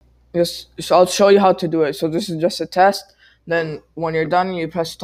So I'll show you how to do it. So this is just a test. Then when you're done, you press